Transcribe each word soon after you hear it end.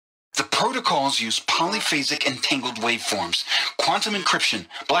protocols use polyphasic entangled waveforms, quantum encryption,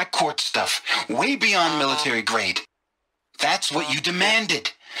 black quartz stuff, way beyond military grade. That's what you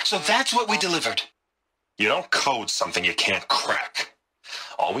demanded, so that's what we delivered. You don't code something you can't crack.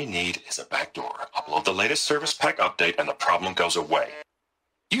 All we need is a backdoor. Upload the latest service pack update and the problem goes away.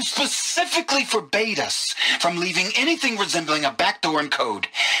 You specifically forbade us from leaving anything resembling a backdoor in code.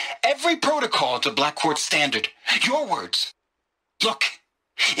 Every protocol to Black Quartz standard. Your words. Look,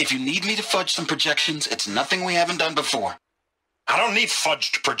 if you need me to fudge some projections, it's nothing we haven't done before. I don't need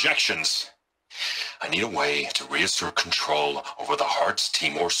fudged projections. I need a way to reassert control over the Hearts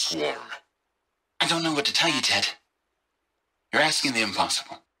Timor swarm. I don't know what to tell you, Ted. You're asking the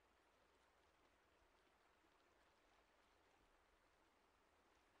impossible.